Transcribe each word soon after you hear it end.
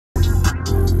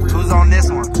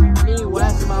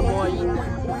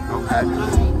Yeah,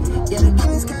 the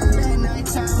demons come at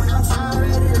nighttime when I'm tired,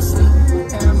 ready to sleep.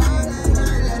 And I'm all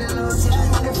night, let it loose, yeah,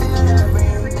 I need to feel that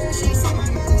ring. Then she said my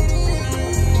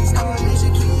melodies, no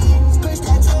Alicia Keys. Push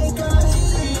that take on me,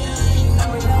 no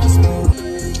that's me.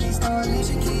 No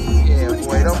Alicia Keys. Yeah,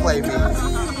 boy, don't play me.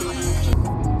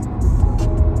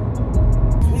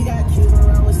 We got kids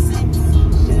around with six.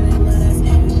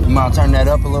 You mind turn that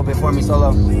up a little bit for me,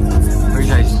 Solo?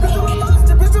 Appreciate you.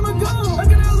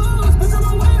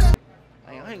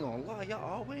 I ain't gonna lie, y'all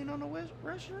all waiting on the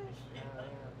restrooms?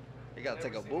 You gotta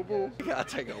take a boo-boo? You gotta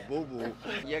take a boo-boo.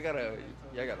 Y'all got a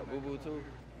boo-boo too?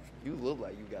 You look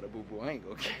like you got a boo-boo, I ain't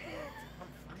gonna care.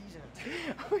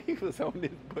 He was on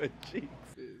his butt cheeks.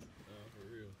 For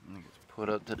real. Niggas put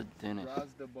up to the dentist.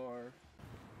 Rise the bar.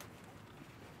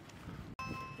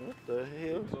 What the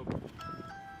hell?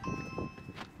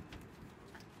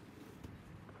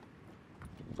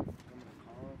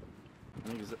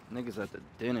 Niggas at the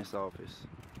dentist office.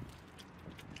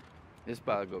 This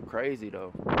about to go crazy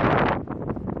though.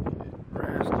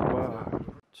 Rise the bar.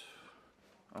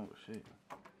 Oh shit.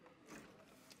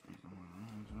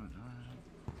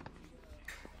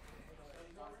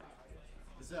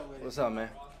 What's up, man?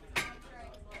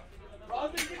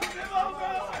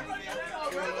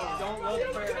 Don't look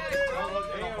for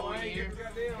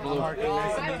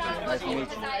Nice to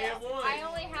meet you. I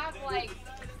only have like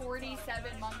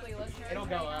 47 monthly listeners. It'll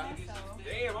go up. So.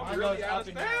 Damn, I'm really out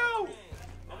of now.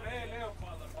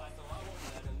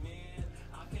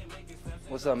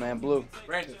 What's up, man? Blue.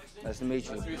 Brandon. Nice to meet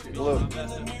you. Blue.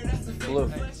 Blue.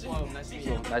 Nice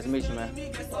to meet you, man.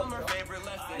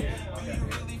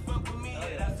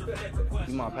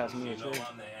 You mind passing me a chair?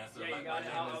 Yeah, you got it.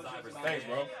 Thanks,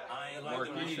 bro.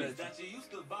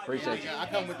 Appreciate you. I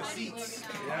come with the seats.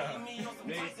 Yeah. I'm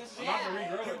not gonna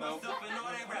regrow it though.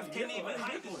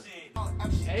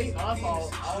 Hey,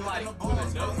 I'll like put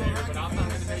a note there, but I'm not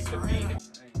gonna take the beat.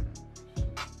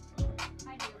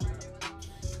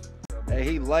 Hey,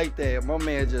 he like that. My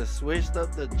man just switched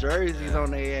up the jerseys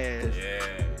on their ass.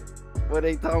 Yeah. What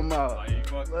they talking about?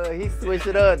 He switched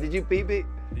it up. Did you peep it?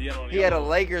 He had a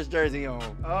Lakers jersey on.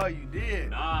 Oh, you did?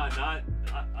 Nah,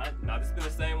 this been the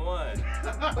same one.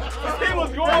 He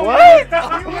was going. What?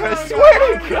 I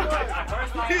swear to God.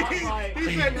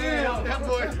 He said, damn, that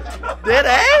boy. Dead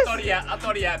ass? I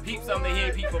thought he had peeped something he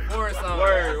ain't peeped before or something.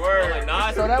 Word. Like,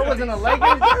 nah, So that wasn't a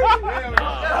Lakers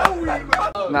jersey?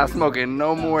 Not smoking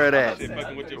no more of that.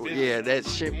 Yeah, that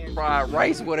shit fried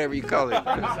rice, whatever you call it.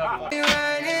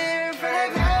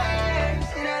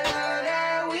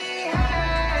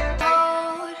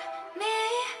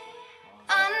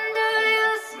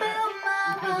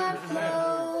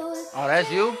 Oh,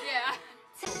 that's you? Yeah.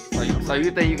 So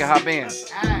you think you can hop in?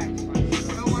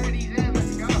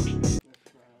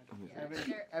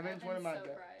 Evan's one of my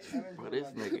Bro, this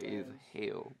nigga is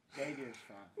hell. Gator's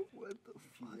fine. What the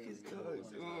fuck is They're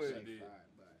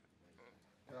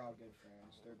all good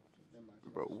friends. They're my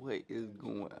Bro, what is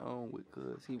going on with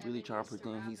cuz? He really trying to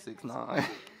pretend he's 6'9".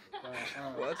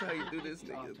 Watch how you do this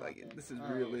nigga. Like, this is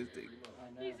realistic.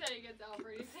 He said he gets out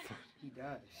pretty soon. He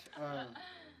does.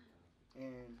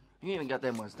 And You ain't even got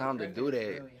that much time to do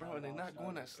that. Bro, they're not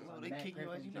going that slow. They kick you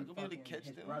out. You're not going to be able to catch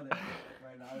them. He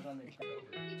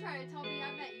tried to tell me I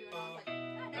met you, and I was like, I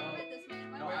never met this man in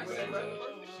my No, I life. said I was at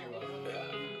the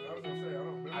second or third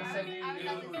one. I'm taking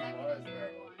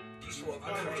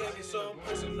so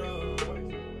personal.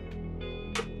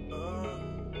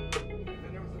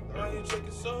 Why you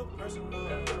taking so personal?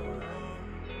 That was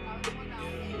the one that was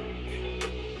dating.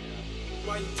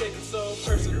 Why you taking so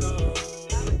personal?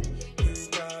 You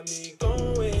got me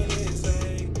going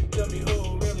insane. Tell me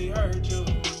who really hurt you.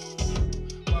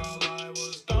 While I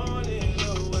was gone in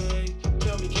a way.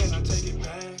 Tell me, can I take it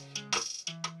back?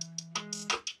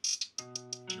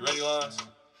 You ready, Lance?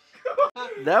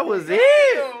 That was it.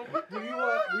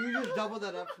 will you just double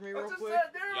that up for me real quick?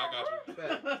 Yeah, I got you.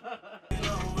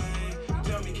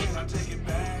 Tell me, can I take it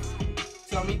back?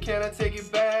 Tell me, can I take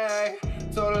it back?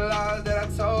 Told the lies that I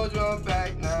told you, I'm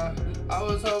back now. I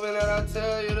was hoping that I'd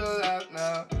tell you to laugh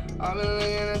now. I've been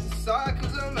looking at the side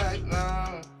cause I'm back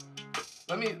now.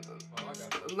 Let me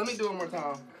do it one more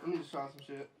time. Let me just try some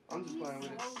shit. I'm just playing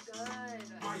with it. Oh, good.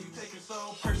 Why you taking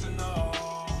so personal?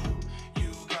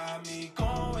 You got me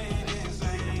going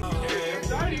insane. I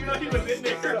didn't even know he was in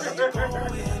there.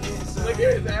 Look at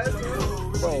his ass.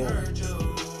 Bro,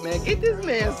 man, get this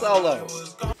man solo.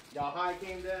 Y'all high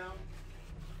came down?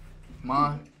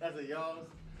 Mine? That's a y'all's?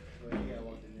 Well, you gotta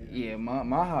walk in there. Yeah,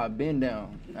 my high been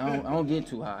down. I don't get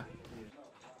too high.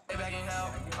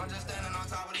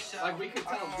 Like, we could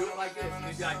tell him, do it like this. And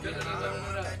he'd be like,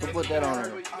 Who put that on her?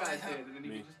 What you guys did, and then he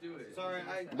could just do it. sorry.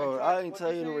 Bro, I didn't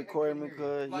tell you to record me,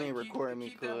 cuz. You ain't recording me,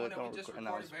 cuz. Don't record.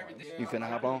 Nah, it's fine. You finna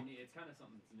hop on? It's kind of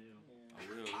something that's new.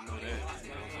 For real, you know that. You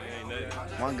know what I'm saying? Ain't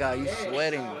nothing. One guy, you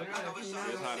sweating. It's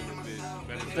hot in this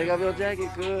bitch. Take off your jacket,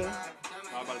 cuz.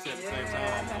 I'm about to say at the same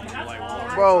time, I'm like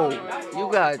warm. Bro, you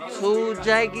got 2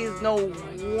 jackets? No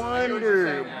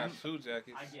wonder. I have 2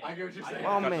 jackets. I get what you're saying.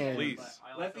 Oh, man. Please.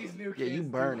 Let these new Yeah, you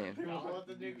burning. So I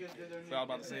was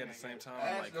about to say at the same time,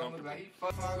 I'm like comfortable.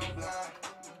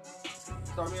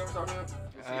 Start me up.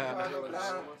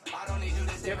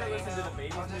 You ever listen to the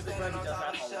baby's music, bro? He does that a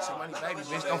lot. So many babies,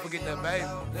 bitch. Don't forget that baby.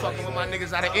 Fucking with my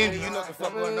niggas out of Indy. You know what the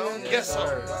fuck going on? Yes,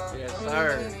 sir. Yes,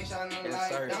 sir. Yes,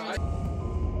 sir.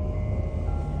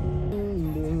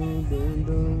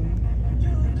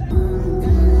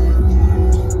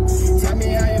 Tell me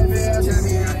how you feel, tell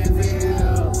me how you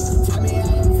feel. Tell me how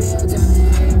you feel, tell me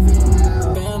how you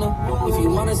feel. If you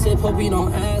wanna sip, hope you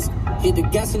don't ask. Hit the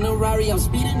gas in the Rari, I'm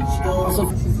speeding.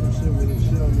 Some shit with this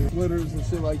shit on the Twitters and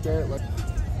shit like that. Like